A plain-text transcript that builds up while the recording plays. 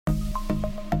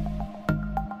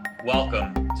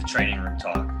Welcome to Training Room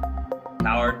Talk,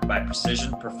 powered by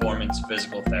Precision Performance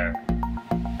Physical Therapy.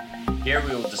 Here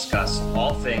we will discuss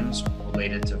all things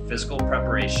related to physical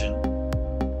preparation,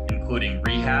 including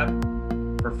rehab,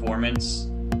 performance,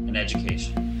 and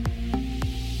education.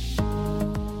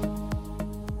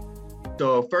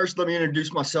 So first, let me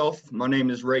introduce myself. My name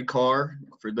is Ray Carr.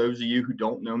 For those of you who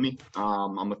don't know me,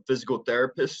 I'm a physical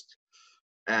therapist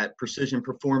at Precision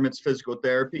Performance Physical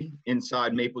Therapy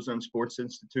inside Maple Zone Sports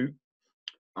Institute.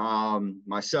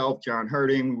 Myself, John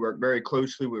Herding, work very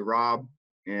closely with Rob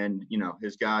and,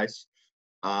 his guys.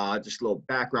 Just a little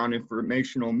background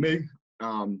information on me.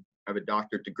 I have a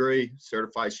doctorate degree,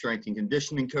 certified strength and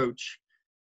conditioning coach.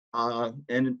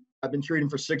 And I've been treating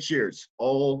for 6 years,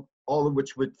 all of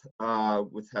which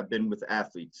have been with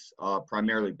athletes,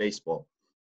 primarily baseball.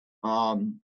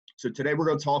 So today we're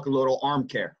going to talk a little arm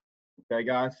care. Okay,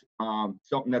 guys,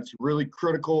 something that's really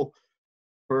critical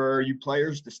for you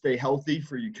players to stay healthy,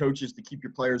 for you coaches to keep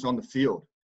your players on the field.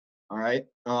 All right.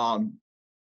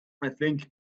 I think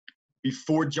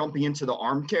before jumping into the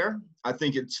arm care, I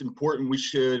think it's important we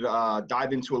should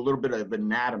dive into a little bit of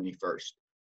anatomy first.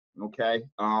 Okay.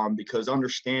 Because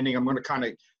understanding, I'm going to kind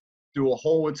of do a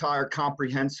whole entire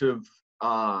comprehensive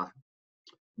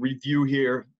review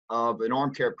here of an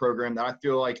arm care program that I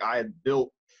feel like I had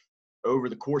built over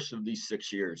the course of these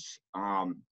 6 years,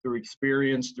 through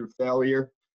experience, through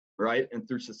failure, right, and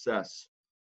through success.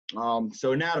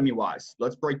 So anatomy-wise,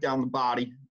 let's break down the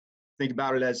body. Think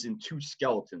about it as in two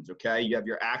skeletons, okay? You have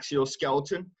your axial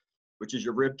skeleton, which is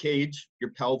your rib cage, your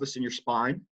pelvis, and your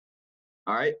spine,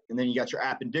 all right? And then you got your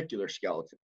appendicular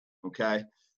skeleton, okay,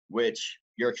 which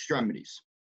your extremities,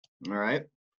 all right?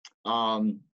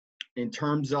 In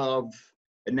terms of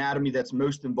anatomy that's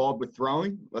most involved with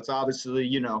throwing, let's obviously,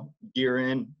 gear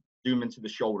in, zoom into the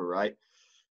shoulder, right?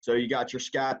 So you got your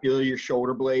scapula, your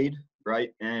shoulder blade, right?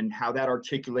 And how that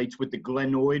articulates with the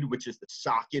glenoid, which is the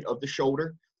socket of the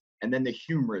shoulder, and then the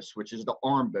humerus, which is the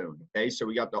arm bone, okay? So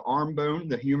we got the arm bone,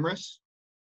 the humerus,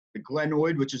 the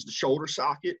glenoid, which is the shoulder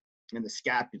socket, and the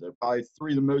scapula. Probably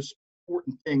three of the most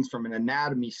important things from an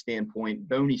anatomy standpoint,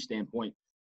 bony standpoint,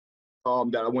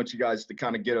 that I want you guys to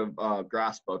kind of get a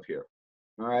grasp of here.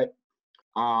 All right.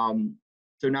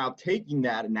 So now taking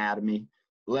that anatomy,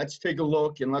 let's take a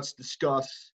look and let's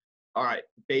discuss, all right,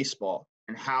 baseball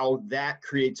and how that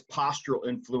creates postural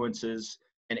influences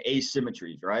and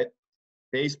asymmetries, right?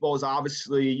 Baseball is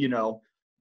obviously,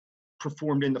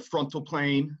 performed in the frontal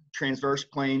plane, transverse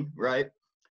plane, right?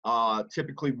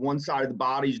 Typically one side of the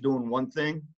body is doing one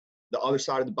thing, the other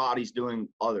side of the body is doing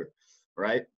other,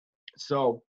 right?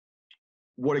 So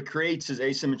what it creates is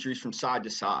asymmetries from side to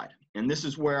side. And this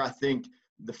is where I think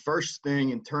the first thing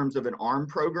in terms of an arm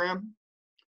program,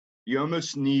 you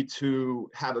almost need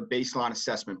to have a baseline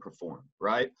assessment performed,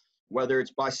 right? Whether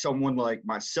it's by someone like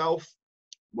myself,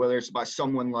 whether it's by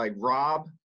someone like Rob,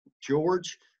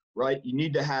 George, right? You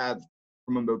need to have,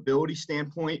 from a mobility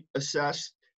standpoint,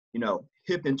 assess,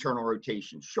 hip internal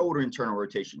rotation, shoulder internal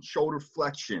rotation, shoulder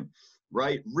flexion,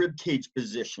 right? Rib cage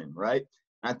position, right?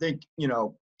 And I think,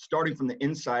 starting from the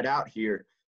inside out here,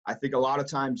 I think a lot of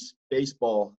times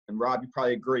baseball, and Rob, you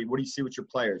probably agree, what do you see with your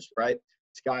players, right?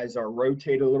 These guys are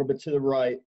rotated a little bit to the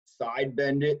right, side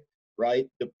bend it, right?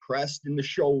 Depressed in the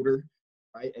shoulder,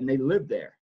 right? And they live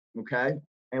there, okay?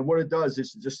 And what it does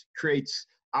is it just creates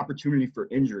opportunity for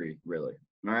injury, really,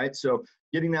 all right? So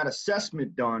getting that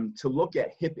assessment done to look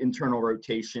at hip internal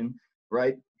rotation,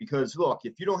 right? Because look,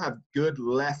 if you don't have good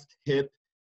left hip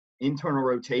internal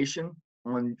rotation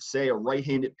on, say, a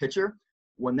right-handed pitcher,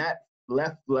 when that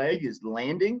left leg is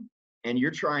landing and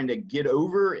you're trying to get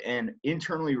over and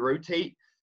internally rotate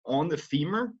on the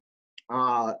femur,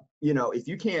 if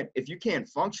you can't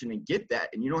function and get that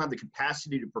and you don't have the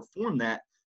capacity to perform that,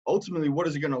 ultimately what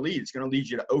is it going to lead? It's going to lead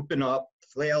you to open up,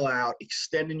 flail out,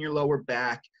 extending your lower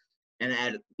back, and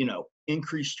add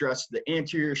increased stress to the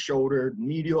anterior shoulder,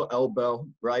 medial elbow,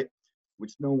 right,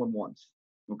 which no one wants.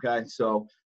 Okay, so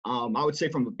I would say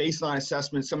from a baseline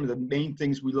assessment, some of the main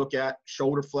things we look at: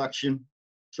 shoulder flexion,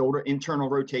 shoulder internal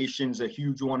rotation is a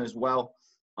huge one as well.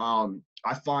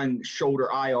 I find shoulder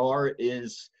IR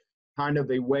is kind of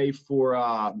a way for,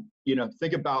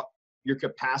 think about your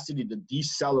capacity to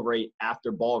decelerate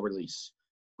after ball release,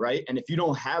 right? And if you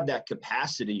don't have that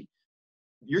capacity,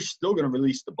 you're still going to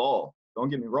release the ball. Don't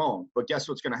get me wrong. But guess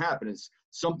what's going to happen is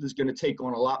something's going to take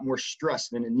on a lot more stress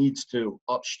than it needs to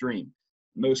upstream.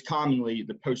 Most commonly,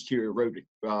 the posterior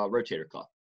rotator cuff.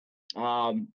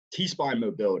 T-spine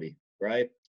mobility, right?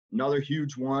 Another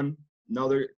huge one,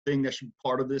 another thing that should be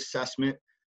part of the assessment.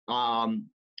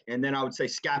 And then I would say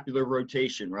scapular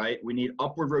rotation, right? We need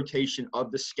upward rotation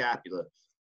of the scapula.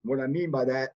 What I mean by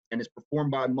that, and it's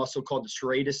performed by a muscle called the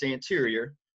serratus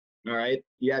anterior. All right.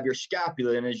 You have your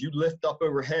scapula, and as you lift up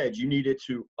overhead, you need it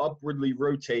to upwardly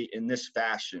rotate in this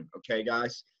fashion. Okay,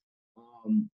 guys.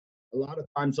 A lot of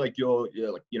times, like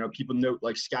people note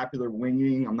like scapular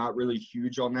winging. I'm not really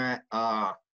huge on that.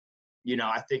 I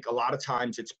think a lot of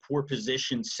times it's poor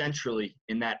position centrally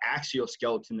in that axial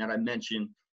skeleton that I mentioned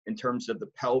in terms of the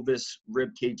pelvis,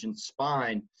 rib cage, and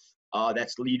spine.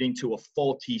 That's leading to a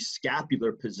faulty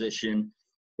scapular position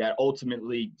that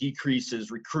ultimately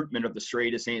decreases recruitment of the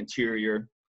serratus anterior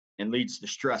and leads to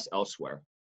stress elsewhere.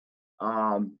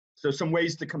 So some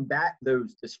ways to combat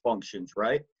those dysfunctions,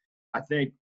 right? I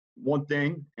think one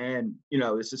thing, and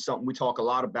this is something we talk a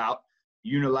lot about,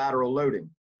 unilateral loading,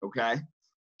 okay?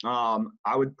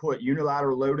 I would put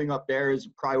unilateral loading up there as a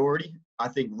priority. I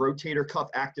think rotator cuff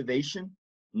activation,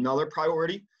 another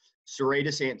priority.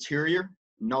 Serratus anterior,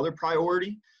 another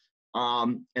priority.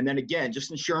 And then again,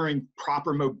 just ensuring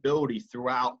proper mobility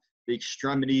throughout the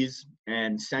extremities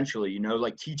and centrally,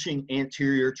 like teaching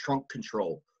anterior trunk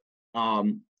control.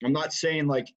 I'm not saying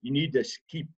like you need to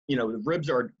keep, the ribs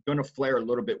are going to flare a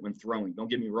little bit when throwing, don't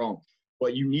get me wrong,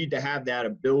 but you need to have that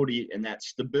ability and that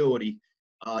stability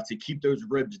to keep those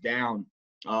ribs down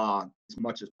as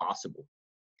much as possible.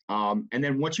 And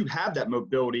then once you have that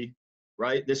mobility,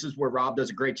 right, this is where Rob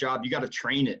does a great job. You got to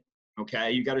train it,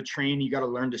 okay? You got to train, you got to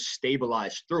learn to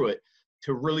stabilize through it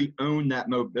to really own that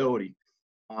mobility.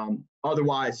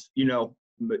 Otherwise,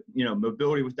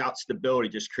 mobility without stability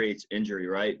just creates injury,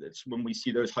 right? That's when we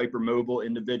see those hypermobile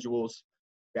individuals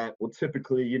that will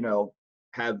typically,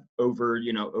 have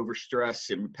overstress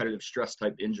and repetitive stress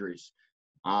type injuries.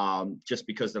 Just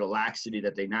because of the laxity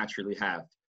that they naturally have.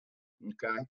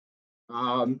 Okay.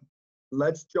 Why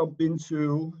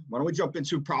don't we jump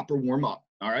into proper warm up?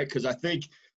 All right. Because I think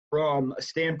from a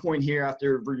standpoint here,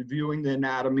 after reviewing the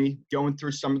anatomy, going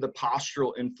through some of the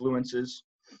postural influences,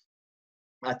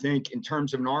 I think in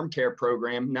terms of an arm care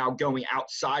program, now going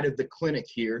outside of the clinic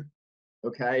here,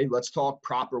 okay, let's talk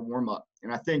proper warm up.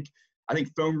 And I think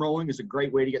foam rolling is a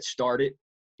great way to get started.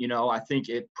 I think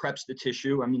it preps the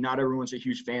tissue. I mean, not everyone's a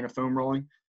huge fan of foam rolling.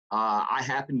 I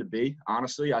happen to be,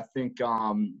 honestly. I think,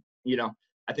 I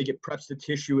think it preps the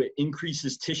tissue. It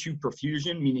increases tissue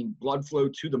perfusion, meaning blood flow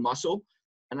to the muscle.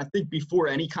 And I think before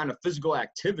any kind of physical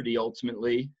activity,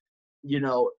 ultimately,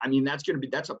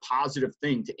 that's a positive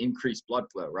thing to increase blood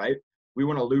flow, right? We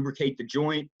want to lubricate the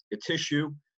joint, the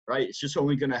tissue, right? It's just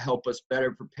only going to help us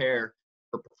better prepare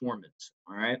for performance,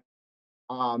 all right?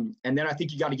 And then I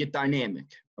think you got to get dynamic,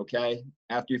 okay?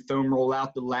 After you foam roll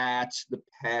out the lats, the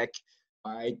pec,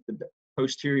 all right, the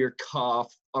posterior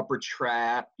cuff, upper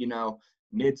trap,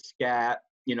 mid scat,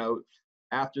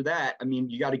 after that,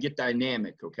 you got to get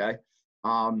dynamic, okay?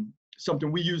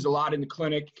 Something we use a lot in the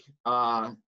clinic,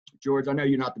 George, I know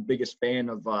you're not the biggest fan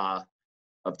of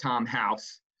Tom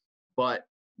House, but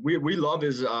we love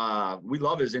his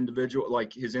individual,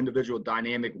 like his individual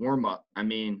dynamic warm up.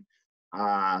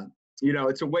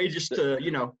 It's a way just to,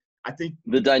 I think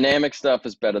the dynamic stuff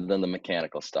is better than the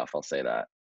mechanical stuff. I'll say that.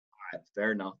 All right,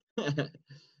 fair enough.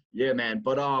 Yeah, man.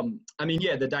 But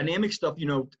the dynamic stuff,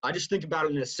 I just think about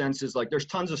it in a sense is like there's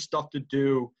tons of stuff to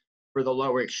do for the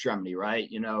lower extremity, right?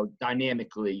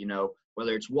 Dynamically,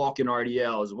 whether it's walking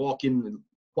RDLs, walking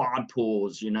quad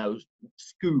pulls,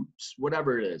 scoops,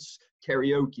 whatever it is,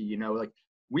 karaoke, like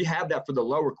we have that for the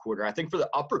lower quarter. I think for the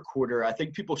upper quarter, I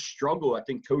think people struggle. I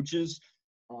think coaches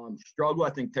struggle. I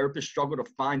think therapists struggle to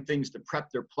find things to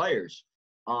prep their players.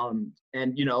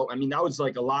 That was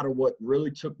like a lot of what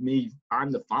really took me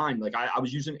time to find. Like I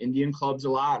was using Indian clubs a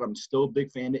lot. I'm still a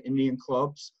big fan of Indian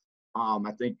clubs.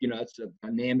 I think, it's a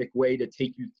dynamic way to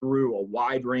take you through a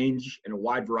wide range and a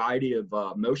wide variety of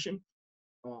motion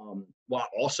while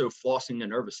also flossing the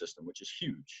nervous system, which is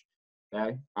huge.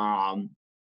 Okay. And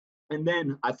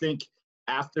then I think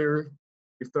after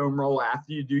your foam roll,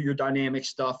 after you do your dynamic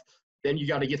stuff, then you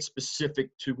got to get specific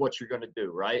to what you're going to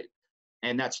do, right?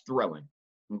 And that's throwing.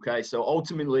 Okay. So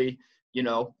ultimately,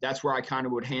 that's where I kind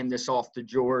of would hand this off to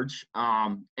George.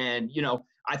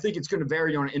 I think it's going to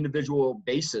vary on an individual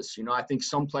basis. I think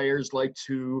some players like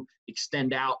to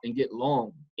extend out and get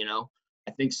long,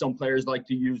 I think some players like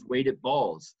to use weighted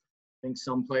balls. I think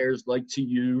some players like to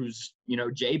use,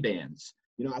 J bands.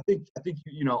 I think,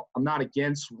 I'm not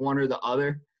against one or the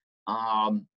other.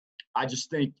 I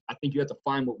think you have to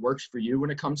find what works for you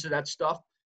when it comes to that stuff.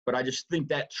 But I just think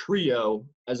that trio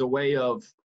as a way of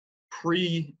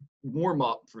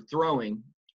pre-warm-up for throwing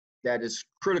that is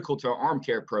critical to our arm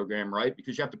care program, right?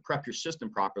 Because you have to prep your system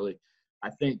properly. I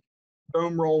think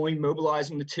foam rolling,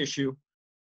 mobilizing the tissue,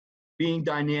 being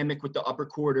dynamic with the upper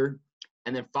quarter,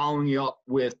 and then following it up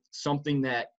with something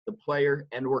that the player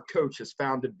and or coach has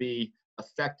found to be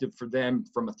effective for them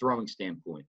from a throwing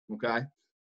standpoint. Okay.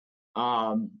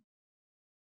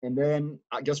 And then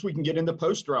I guess we can get into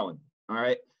post throwing. All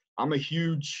right. I'm a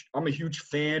huge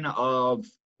fan of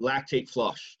lactate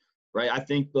flush, right? I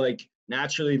think like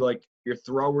naturally, like your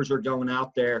throwers are going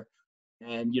out there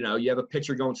and, you know, you have a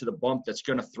pitcher going to the bump that's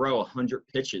going to throw 100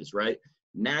 pitches, right?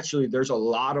 Naturally, there's a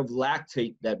lot of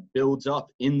lactate that builds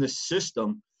up in the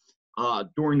system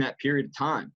during that period of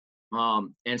time.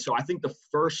 And so I think the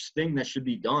first thing that should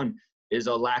be done is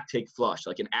a lactate flush,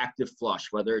 like an active flush,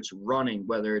 whether it's running,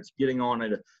 whether it's getting on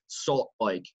a salt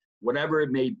bike, whatever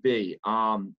it may be.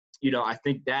 You know, I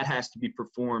think that has to be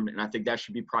performed, and I think that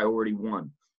should be priority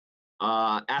one.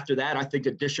 After that, I think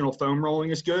additional foam rolling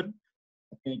is good.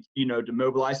 I think, you know, to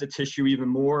mobilize the tissue even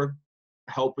more,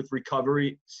 help with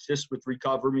recovery, assist with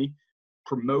recovery,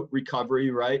 promote recovery,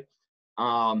 right?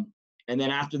 And then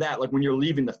after that, like when you're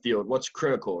leaving the field, what's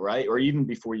critical, right? Or even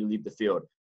before you leave the field,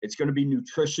 it's going to be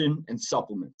nutrition and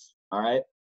supplements, all right?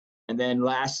 And then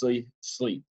lastly,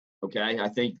 sleep, okay? I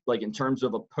think like in terms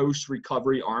of a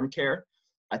post-recovery arm care,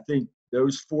 I think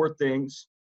those four things,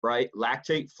 right?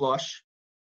 Lactate flush,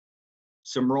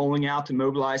 some rolling out to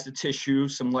mobilize the tissue,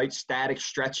 some light static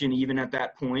stretching even at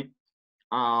that point.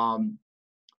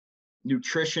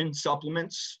 Nutrition,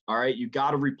 supplements, all right? You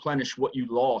got to replenish what you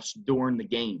lost during the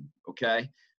game, okay?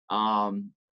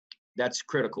 That's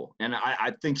critical. And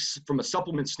I think from a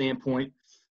supplement standpoint,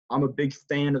 I'm a big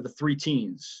fan of the 3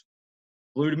 teens: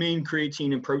 glutamine,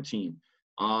 creatine, and protein.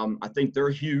 I think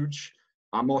they're huge.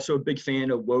 I'm also a big fan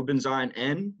of Wobenzine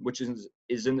N, which is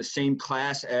in the same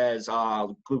class as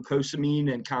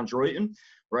glucosamine and chondroitin,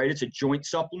 right? It's a joint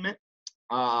supplement.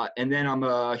 And then I'm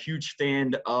a huge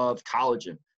fan of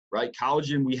collagen, right?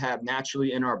 Collagen we have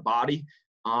naturally in our body.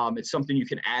 It's something you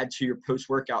can add to your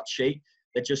post-workout shake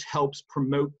that just helps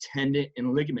promote tendon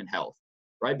and ligament health,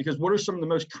 right? Because what are some of the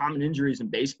most common injuries in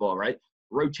baseball, right?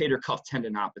 Rotator cuff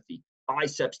tendinopathy,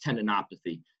 biceps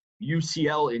tendinopathy,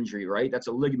 UCL injury, right? That's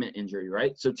a ligament injury,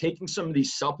 right? So taking some of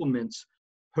these supplements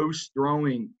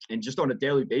post-throwing and just on a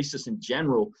daily basis in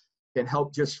general can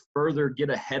help just further get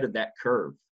ahead of that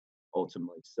curve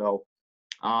ultimately. So,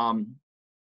 and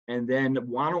then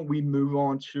why don't we move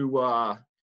on to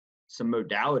some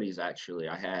modalities actually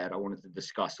I wanted to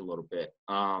discuss a little bit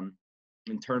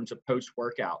in terms of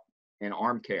post-workout and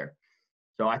arm care.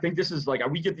 So I think this is like,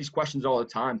 we get these questions all the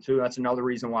time too. That's another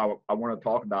reason why I want to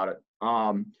talk about it.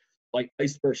 Like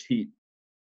ice versus heat.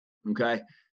 Okay.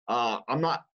 I'm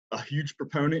not a huge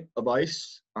proponent of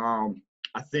ice.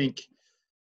 I think,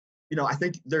 you know, I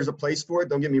think there's a place for it.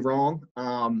 Don't get me wrong.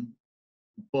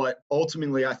 But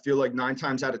ultimately I feel like 9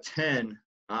 times out of 10,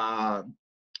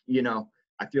 you know,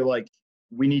 I feel like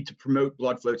we need to promote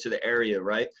blood flow to the area,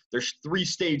 right? There's 3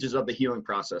 stages of the healing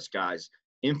process, guys: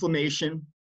 inflammation,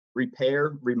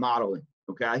 repair, remodeling,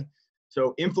 okay?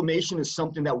 So inflammation is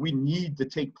something that we need to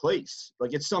take place.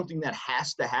 Like it's something that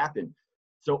has to happen.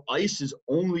 So ice is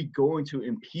only going to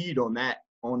impede on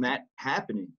that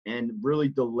happening and really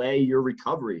delay your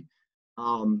recovery.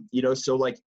 You know, so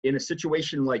like in a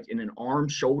situation like in an arm,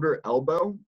 shoulder,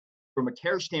 elbow, from a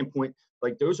care standpoint,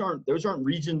 like those aren't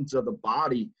regions of the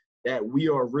body that we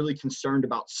are really concerned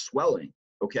about swelling,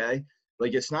 okay?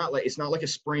 Like it's not like a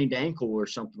sprained ankle or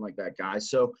something like that, guys.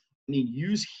 So I mean,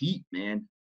 use heat, man.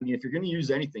 I mean, if you're going to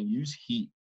use anything, use heat.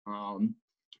 And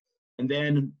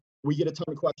then we get a ton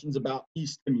of questions about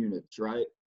e-stim units, right?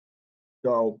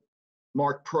 So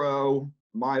Mark Pro,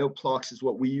 MyoPlux is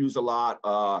what we use a lot.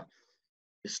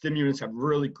 The stim units have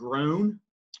really grown,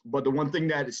 but the one thing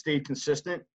that has stayed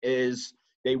consistent is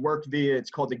they work via,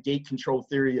 it's called the gate control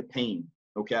theory of pain,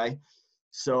 okay?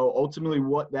 So ultimately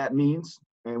what that means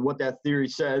and what that theory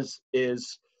says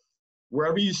is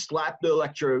wherever you slap the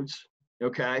electrodes,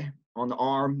 okay, on the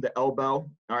arm, the elbow,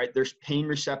 all right, there's pain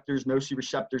receptors,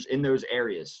 nociceptors in those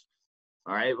areas,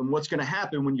 all right? And what's gonna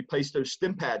happen when you place those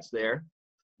stim pads there,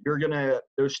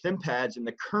 those stim pads and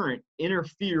the current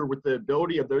interfere with the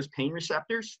ability of those pain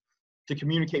receptors to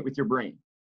communicate with your brain,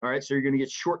 all right? So you're gonna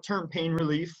get short-term pain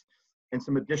relief and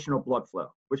some additional blood flow,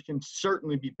 which can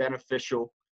certainly be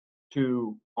beneficial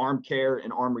to arm care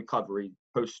and arm recovery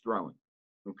post-throwing,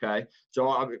 okay? So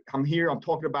I'm here, I'm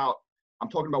talking about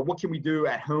what can we do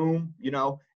at home, you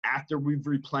know, after we've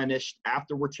replenished,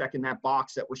 after we're checking that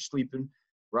box that we're sleeping,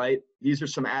 right? These are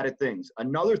some added things.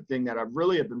 Another thing that I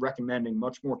really have been recommending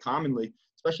much more commonly,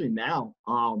 especially now,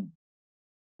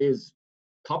 is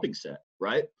cupping set,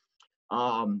 right?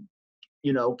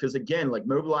 You know, because again, like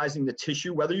mobilizing the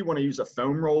tissue, whether you want to use a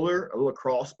foam roller, a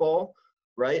lacrosse ball,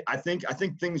 right? I think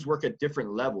things work at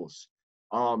different levels.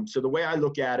 So the way I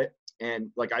look at it and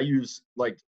like I use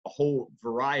like a whole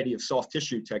variety of soft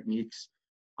tissue techniques.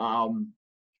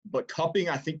 But cupping,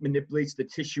 I think, manipulates the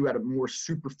tissue at a more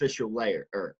superficial layer,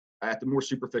 or at the more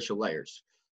superficial layers.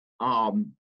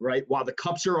 Right? While the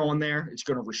cups are on there, it's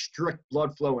going to restrict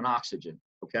blood flow and oxygen.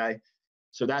 Okay.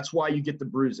 So that's why you get the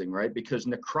bruising, right? Because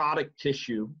necrotic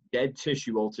tissue, dead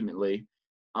tissue ultimately,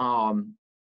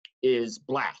 is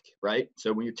black, right?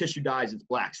 So when your tissue dies, it's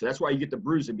black. So that's why you get the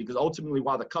bruising, because ultimately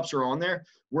while the cups are on there,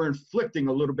 we're inflicting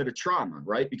a little bit of trauma,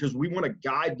 right? Because we want to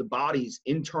guide the body's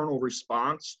internal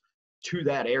response to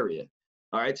that area.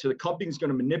 All right. So the cupping is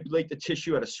going to manipulate the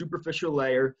tissue at a superficial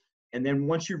layer. And then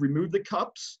once you remove the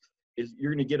cups,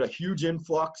 you're going to get a huge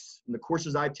influx. In the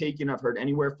courses I've taken, I've heard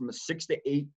anywhere from a 6 to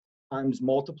 8 times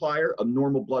multiplier of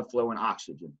normal blood flow and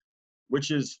oxygen, which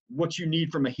is what you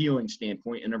need from a healing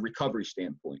standpoint and a recovery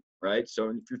standpoint, right? So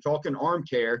if you're talking arm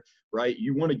care, right,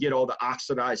 you want to get all the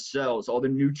oxidized cells, all the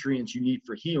nutrients you need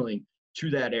for healing to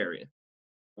that area,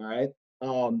 all right?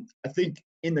 I think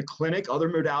in the clinic, other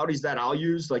modalities that I'll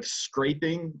use, like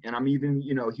scraping, and I'm even,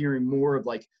 hearing more of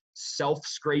like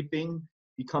self-scraping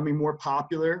becoming more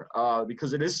popular,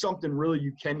 because it is something really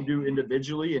you can do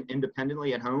individually and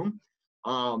independently at home.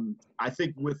 I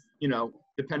think with,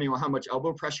 depending on how much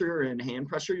elbow pressure and hand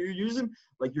pressure you're using,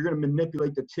 like you're going to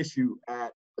manipulate the tissue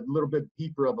at a little bit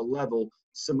deeper of a level,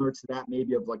 similar to that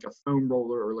maybe of like a foam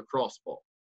roller or lacrosse ball.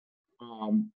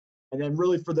 And then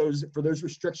really for those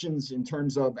restrictions in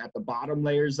terms of at the bottom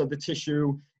layers of the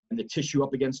tissue and the tissue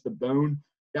up against the bone,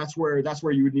 that's where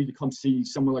you would need to come see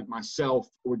someone like myself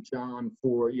or John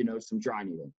for, some dry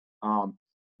needling,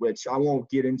 which I won't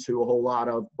get into a whole lot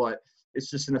of, but it's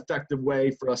just an effective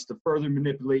way for us to further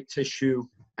manipulate tissue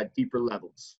at deeper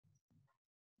levels.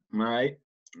 All right.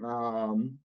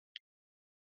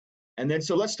 And then,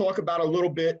 so let's talk about a little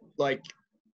bit, like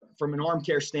from an arm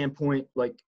care standpoint,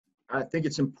 like I think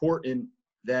it's important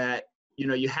that,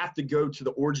 you have to go to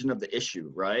the origin of the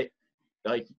issue, right?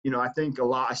 Like, I think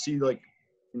I see like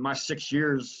in my 6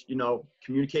 years,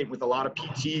 communicating with a lot of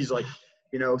PTs, like,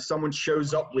 someone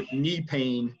shows up with knee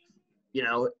pain,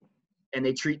 and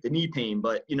they treat the knee pain,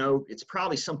 but, it's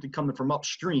probably something coming from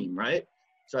upstream, right?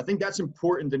 So I think that's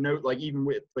important to note, like even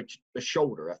with like the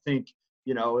shoulder, I think,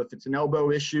 if it's an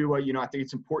elbow issue, I think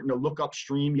it's important to look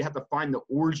upstream. You have to find the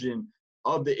origin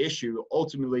of the issue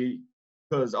ultimately,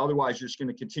 because otherwise you're just going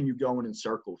to continue going in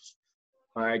circles.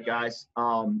 All right, guys.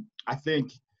 I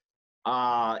think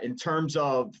in terms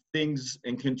of things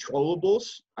and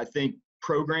controllables, I think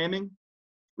programming,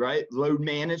 right? Load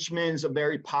management is a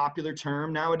very popular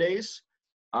term nowadays.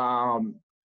 I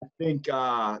think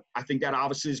that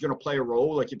obviously is going to play a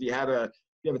role. Like if you have a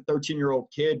 13-year-old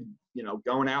kid,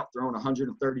 going out throwing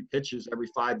 130 pitches every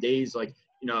 5 days, like,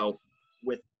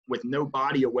 with no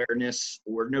body awareness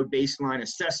or no baseline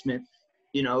assessment,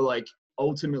 like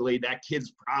ultimately that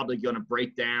kid's probably going to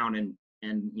break down and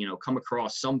come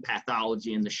across some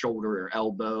pathology in the shoulder or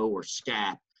elbow or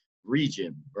scap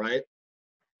region, right?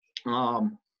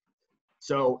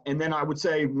 So, and then I would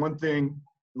say one thing,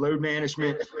 load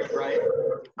management, right?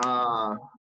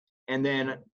 And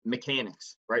then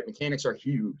mechanics, right? Mechanics are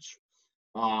huge.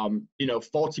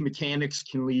 Faulty mechanics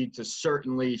can lead to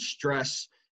certainly stress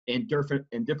in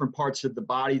different parts of the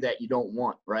body that you don't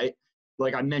want, right?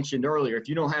 Like I mentioned earlier, if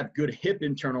you don't have good hip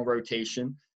internal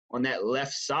rotation on that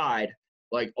left side,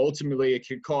 like ultimately it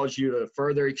could cause you to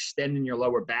further extend in your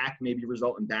lower back, maybe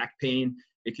result in back pain.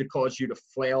 It could cause you to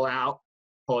flail out,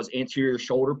 cause anterior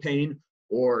shoulder pain,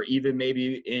 or even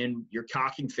maybe in your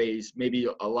cocking phase, maybe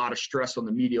a lot of stress on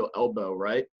the medial elbow,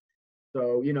 right?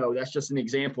 So, that's just an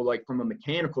example, like from a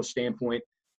mechanical standpoint,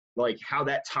 like how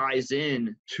that ties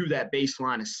in to that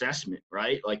baseline assessment,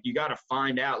 right? Like you got to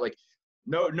find out, like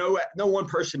no one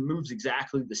person moves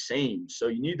exactly the same. So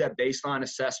you need that baseline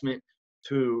assessment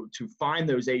to find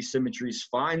those asymmetries,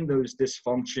 find those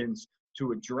dysfunctions,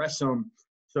 to address them,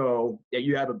 so that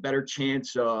you have a better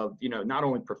chance of, not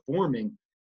only performing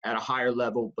at a higher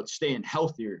level, but staying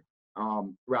healthier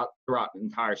throughout the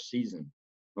entire season.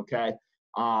 Okay.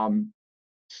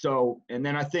 So, and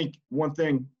then I think one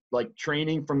thing, like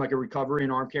training from like a recovery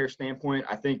and arm care standpoint,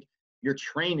 I think your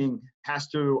training has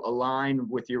to align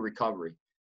with your recovery,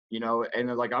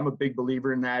 and like I'm a big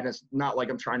believer in that. It's not like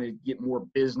I'm trying to get more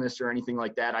business or anything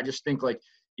like that. I just think like,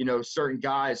 certain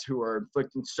guys who are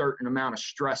inflicting certain amount of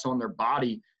stress on their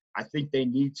body, I think they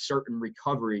need certain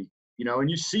recovery, and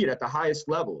you see it at the highest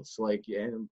levels. Like,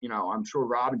 and, I'm sure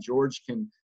Rob and George can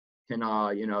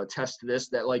attest to this,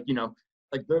 that like,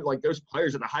 like they're like those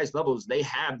players at the highest levels, they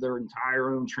have their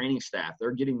entire own training staff.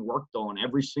 They're getting worked on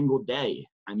every single day.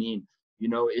 I mean,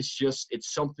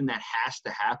 it's something that has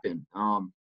to happen.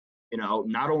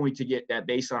 not only to get that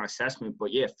baseline assessment,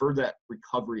 but yeah, for that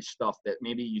recovery stuff that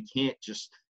maybe you can't just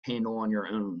handle on your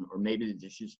own, or maybe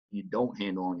it's just you don't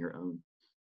handle on your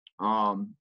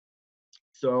own.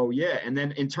 So yeah, and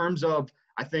then in terms of,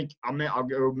 I think I'll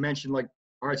go mention, like,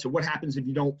 all right, so what happens if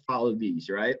you don't follow these,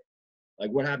 right? Like,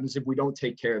 what happens if we don't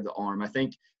take care of the arm?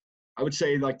 I would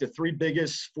say like the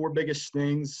four biggest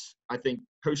things, I think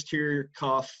posterior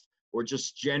cuff or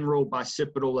just general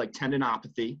bicipital, like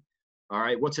tendinopathy. All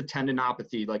right, what's a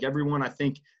tendinopathy? Like, everyone I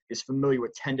think is familiar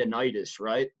with tendonitis,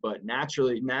 right? But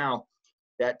naturally now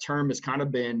that term has kind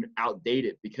of been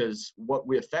outdated, because what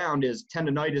we have found is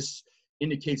tendonitis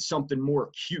indicates something more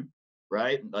acute,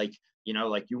 right? Like,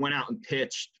 like you went out and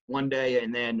pitched one day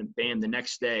and then bam, the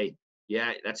next day,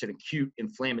 yeah, that's an acute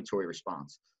inflammatory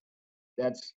response.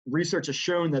 Research has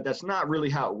shown that that's not really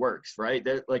how it works, right?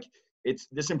 That, like,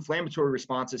 this inflammatory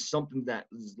response is something that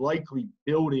is likely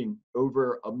building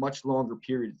over a much longer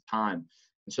period of time.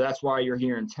 And so that's why you're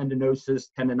hearing tendinosis,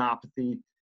 tendinopathy.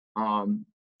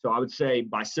 So I would say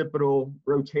bicipital,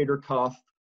 rotator cuff,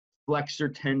 flexor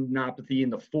tendinopathy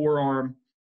in the forearm,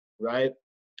 right?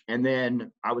 And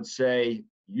then I would say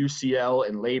UCL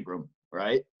and labrum,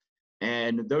 right?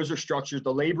 And those are structures.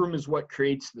 The labrum is what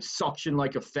creates the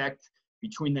suction-like effect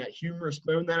between that humerus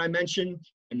bone that I mentioned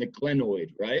and the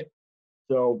glenoid, right?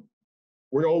 So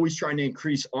we're always trying to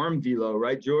increase arm velo,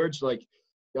 right, George? Like,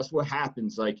 guess what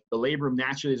happens? Like, the labrum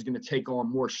naturally is going to take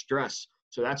on more stress.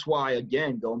 So that's why,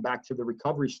 again, going back to the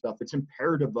recovery stuff, it's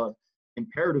imperative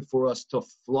for us to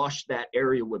flush that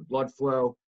area with blood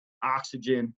flow,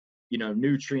 oxygen,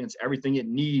 nutrients, everything it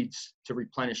needs to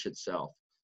replenish itself.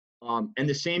 And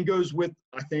the same goes with,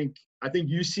 I think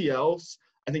UCLs.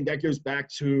 I think that goes back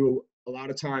to a lot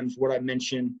of times what I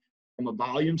mentioned from a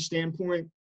volume standpoint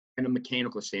and a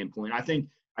mechanical standpoint. I think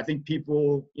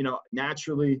people,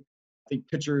 naturally, I think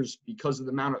pitchers, because of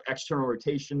the amount of external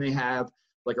rotation they have,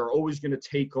 like, are always going to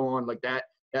take on like that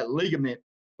ligament.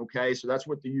 Okay, so that's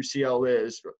what the UCL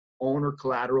is, ulnar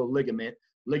collateral ligament.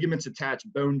 Ligaments attach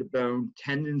bone to bone,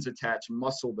 tendons attach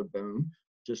muscle to bone,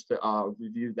 just to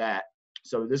review that.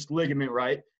 So this ligament,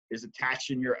 right, is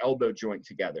attaching your elbow joint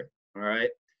together, all right?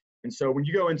 And so when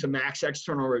you go into max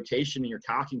external rotation in your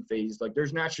cocking phase, like,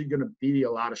 there's naturally going to be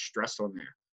a lot of stress on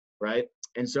there, right?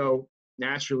 And so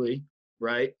naturally,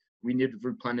 right, we need to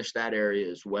replenish that area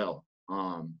as well.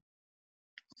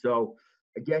 So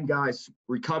again, guys,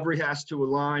 recovery has to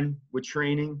align with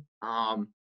training.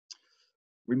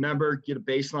 Remember, get a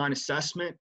baseline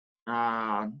assessment.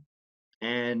 And,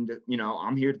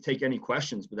 I'm here to take any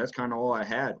questions, but that's kind of all I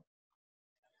had.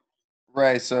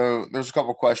 Right. So there's a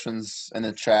couple questions in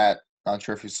the chat. Not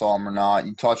sure if you saw them or not.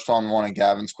 You touched on one of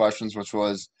Gavin's questions, which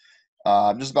was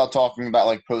just about talking about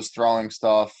like post-throwing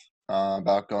stuff,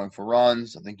 about going for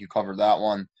runs. I think you covered that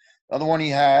one. The other one he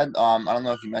had, I don't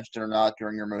know if you mentioned it or not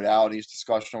during your modalities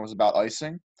discussion, was about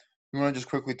icing. You want to just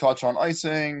quickly touch on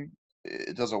icing?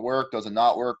 Does it work? Does it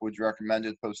not work? Would you recommend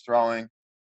it post-throwing?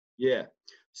 Yeah.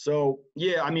 So,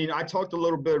 yeah, I talked a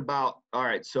little bit about, all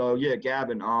right, so, yeah,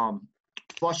 Gavin,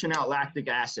 flushing out lactic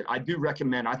acid. I do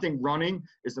recommend. I think running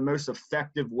is the most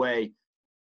effective way.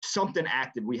 Something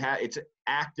active. It's an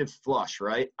active flush,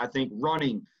 right? I think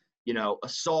running,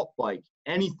 assault bike,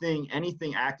 anything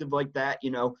active like that,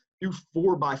 do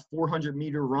 4x400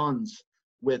 meter runs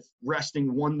with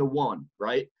resting 1-to-1,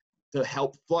 right? To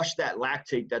help flush that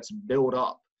lactate that's built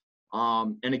up.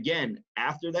 And again,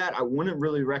 after that, I wouldn't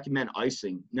really recommend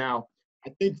icing. Now, I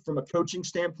think from a coaching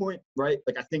standpoint, right?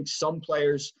 Like, I think some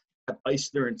players have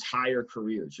iced their entire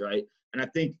careers, right? And I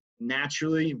think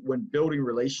naturally, when building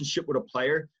relationship with a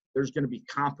player, there's going to be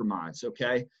compromise,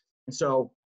 okay? And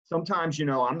so sometimes,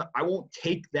 I won't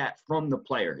take that from the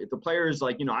player. If the player is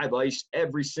like, I've iced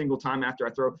every single time after I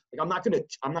throw, like, I'm not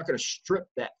gonna strip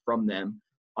that from them,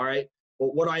 all right?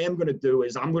 But what I am going to do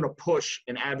is I'm going to push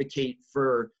and advocate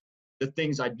for the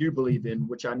things I do believe in,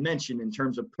 which I mentioned in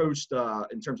terms of post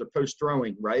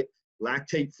throwing, right?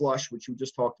 Lactate flush, which we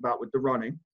just talked about with the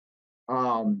running.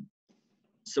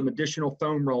 Some additional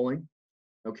foam rolling,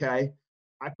 okay?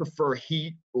 I prefer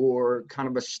heat or kind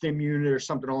of a stim unit or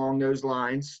something along those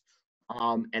lines.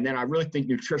 And then I really think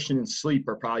nutrition and sleep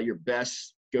are probably your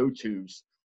best go-tos.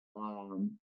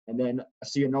 And then I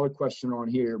see another question on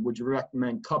here. Would you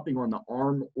recommend cupping on the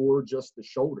arm or just the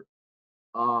shoulder?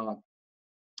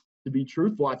 To be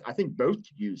truthful, I think both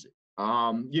could use it.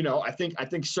 I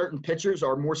think certain pitchers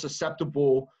are more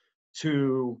susceptible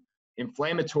to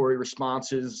inflammatory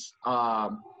responses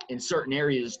in certain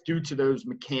areas due to those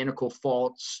mechanical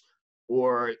faults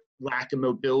or lack of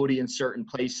mobility in certain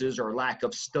places or lack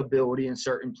of stability in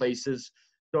certain places.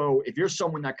 So if you're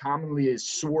someone that commonly is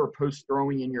sore post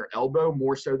throwing in your elbow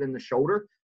more so than the shoulder,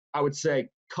 I would say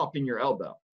cupping your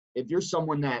elbow. If you're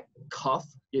someone that cuff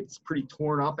gets pretty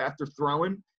torn up after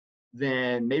throwing,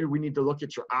 then maybe we need to look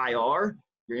at your IR,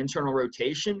 your internal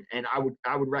rotation, and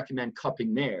I would recommend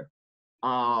cupping there.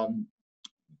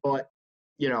 But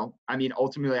you know, I mean,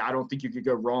 ultimately, I don't think you could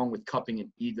go wrong with cupping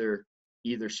in either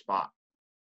spot.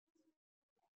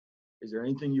 Is there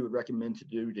anything you would recommend to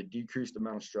do to decrease the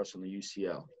amount of stress on the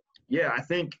UCL? Yeah, I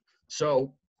think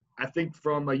so. I think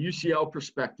from a UCL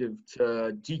perspective,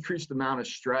 to decrease the amount of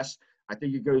stress, I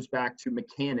think it goes back to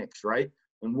mechanics, right?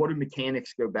 And what do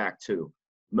mechanics go back to?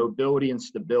 Mobility and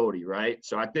stability, right?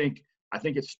 So I think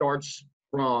it starts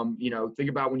from, you know, think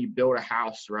about when you build a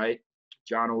house, right?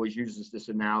 John always uses this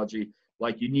analogy,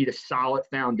 like you need a solid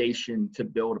foundation to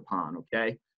build upon,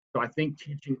 okay? So I think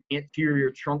teaching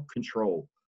anterior trunk control,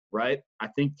 right? I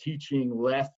think teaching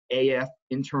left AF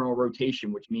internal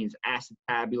rotation, which means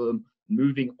acetabulum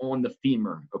moving on the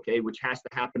femur, okay, which has to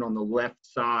happen on the left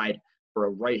side for a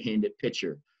right-handed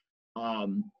pitcher.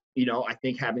 You know, I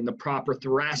think having the proper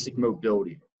thoracic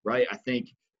mobility, right? I think,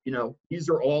 you know, these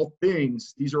are all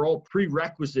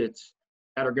prerequisites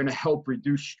that are going to help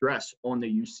reduce stress on the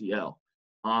UCL.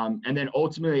 And then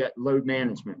ultimately load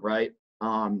management, right?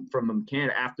 From a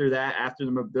mechanic, after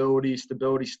the mobility,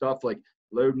 stability stuff, like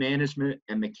load management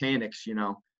and mechanics, you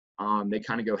know, they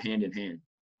kind of go hand in hand.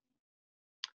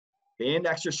 Band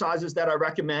exercises that I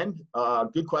recommend,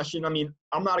 good question. I mean,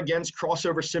 I'm not against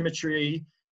crossover symmetry,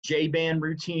 J-band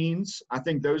routines. I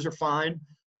think those are fine.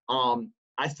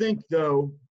 I think,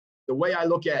 though, the way I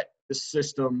look at the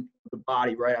system, the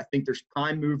body, right, I think there's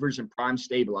prime movers and prime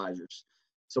stabilizers.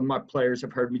 Some of my players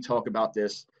have heard me talk about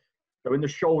this. So in the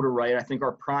shoulder, right, I think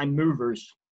our prime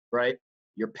movers, right,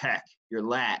 your pec, your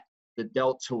lat, the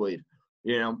deltoid,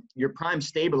 you know, your prime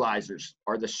stabilizers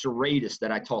are the serratus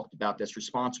that I talked about that's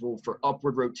responsible for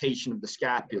upward rotation of the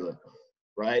scapula,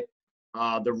 right?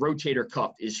 The rotator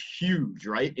cuff is huge,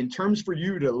 right? In terms for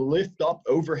you to lift up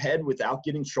overhead without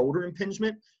getting shoulder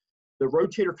impingement, the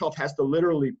rotator cuff has to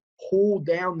literally pull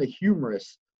down the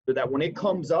humerus so that when it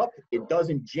comes up, it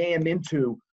doesn't jam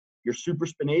into your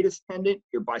supraspinatus tendon,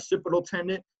 your bicipital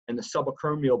tendon, and the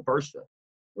subacromial bursa,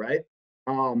 right?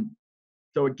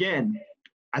 So again,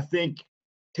 I think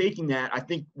taking that, I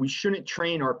think we shouldn't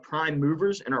train our prime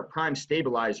movers and our prime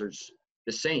stabilizers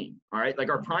the same, all right? Like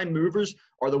our prime movers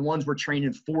are the ones we're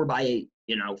training 4x8,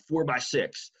 you know, 4x6,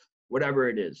 whatever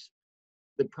it is.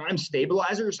 The prime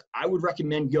stabilizers, I would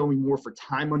recommend going more for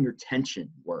time under tension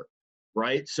work,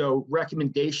 right? So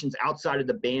recommendations outside of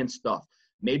the band stuff,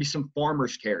 maybe some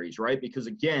farmer's carries, right? Because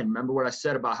again, remember what I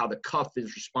said about how the cuff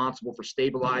is responsible for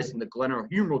stabilizing the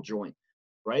glenohumeral joint,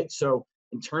 right? So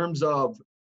in terms of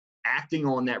acting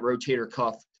on that rotator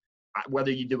cuff,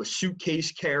 whether you do a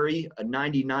suitcase carry, a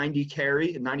 90-90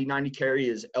 carry, a 90-90 carry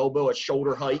is elbow at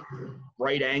shoulder height,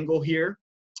 right angle here,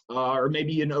 or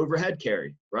maybe an overhead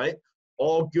carry, right?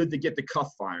 All good to get the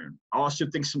cuff firing. I also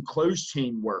think some closed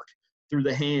chain work through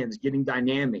the hands, getting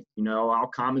dynamic. You know, I'll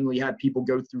commonly have people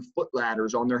go through foot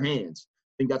ladders on their hands.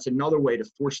 I think that's another way to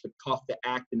force the cuff to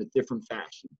act in a different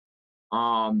fashion.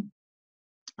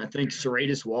 I think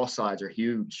serratus wall sides are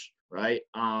huge, right?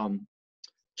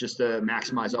 Just to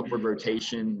maximize upward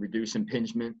rotation, reduce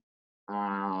impingement.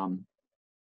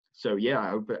 So yeah, I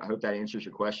hope that answers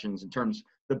your questions. In terms of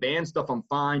the band stuff, I'm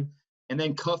fine. And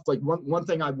then cuff, like one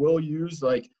thing I will use,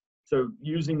 like, so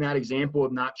using that example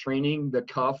of not training the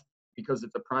cuff because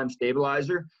it's a prime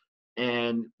stabilizer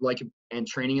and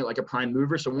training it like a prime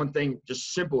mover. So one thing,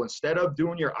 just simple, instead of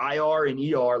doing your IR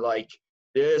and ER like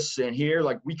this and here,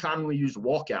 like we commonly use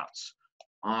walkouts.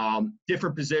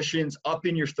 Different positions, up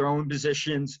in your throwing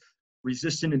positions,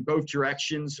 resistant in both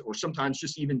directions, or sometimes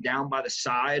just even down by the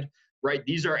side, right?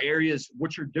 These are areas,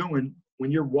 what you're doing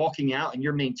when you're walking out and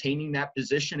you're maintaining that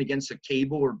position against a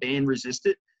cable or band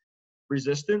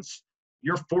resistance,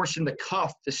 you're forcing the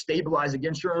cuff to stabilize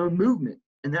against your own movement.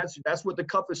 And that's what the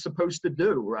cuff is supposed to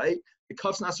do, right? The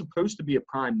cuff's not supposed to be a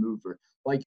prime mover.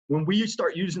 Like when we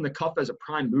start using the cuff as a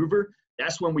prime mover,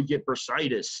 that's when we get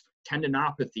bursitis,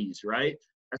 tendinopathies, right?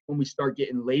 That's when we start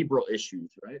getting labral issues,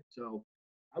 right? So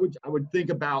I would think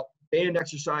about band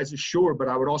exercises, sure, but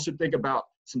I would also think about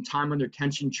some time under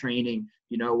tension training,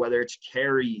 you know, whether it's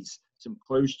carries, some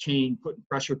closed chain, putting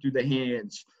pressure through the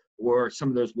hands, or some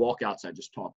of those walkouts I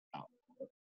just talked about.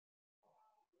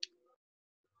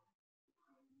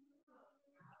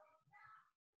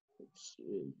 Let's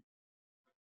see.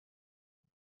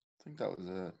 I think that was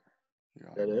it. Yeah.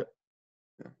 Is that it?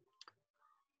 Yeah.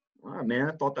 All right, man.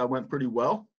 I thought that went pretty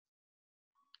well.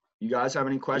 You guys have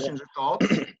any questions or thoughts?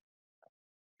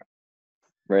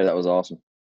 Ray, that was awesome.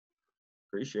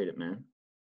 Appreciate it, man.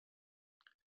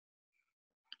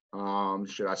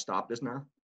 Should I stop this now?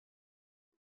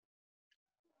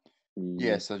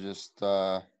 Yeah, so just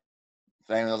if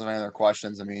anyone doesn't have any other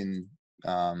questions, I mean,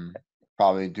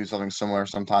 probably do something similar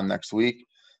sometime next week.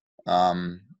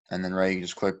 And then Ray, you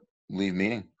just click leave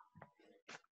meeting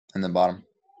in the bottom.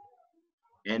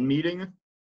 End meeting?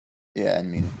 Yeah,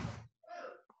 end meeting.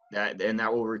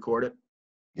 That will record it?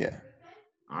 Yeah.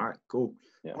 All right, cool.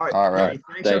 Yeah. All right. Hey, thanks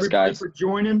Thanks, everybody guys. for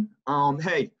joining.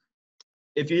 Hey,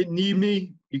 if you need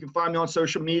me, you can find me on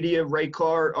social media,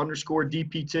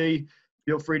 RayCarr_DPT.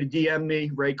 Feel free to DM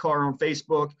me, Ray Carr on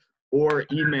Facebook, or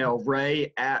email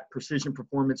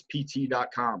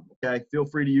ray@precisionperformancept.com. Okay, feel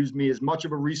free to use me as much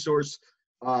of a resource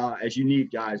as you need,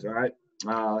 guys. All right.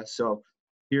 So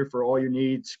here for all your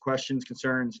needs, questions,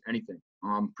 concerns, anything.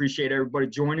 Appreciate everybody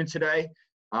joining today.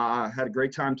 Had a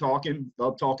great time talking.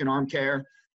 Love talking arm care,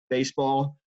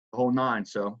 baseball, the whole nine.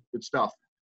 So good stuff.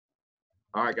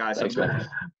 All right, guys. Thanks, have a good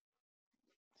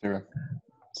man. one.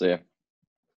 See ya.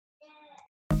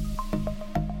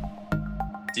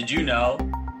 Did you know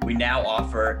we now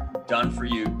offer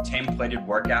done-for-you templated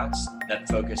workouts that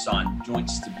focus on joint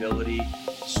stability,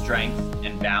 strength,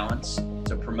 and balance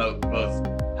to promote both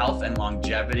health and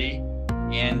longevity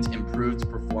and improved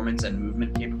performance and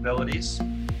movement capabilities?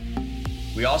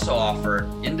 We also offer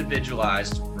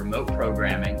individualized remote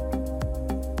programming,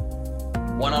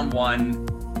 one-on-one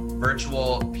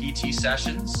virtual PT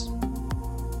sessions,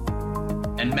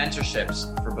 and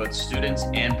mentorships for both students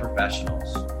and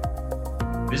professionals.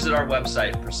 Visit our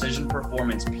website,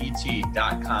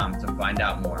 precisionperformancept.com, to find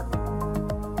out more.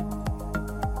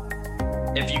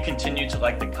 If you continue to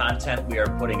like the content we are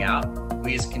putting out,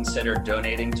 please consider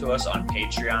donating to us on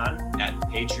Patreon at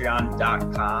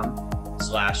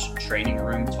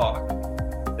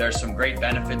patreon.com/trainingroomtalk. There are some great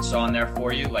benefits on there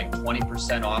for you, like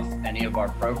 20% off any of our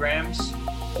programs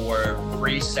or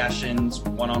free sessions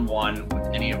one-on-one with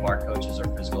any of our coaches or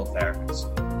physical therapists.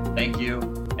 Thank you,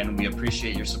 and we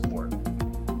appreciate your support.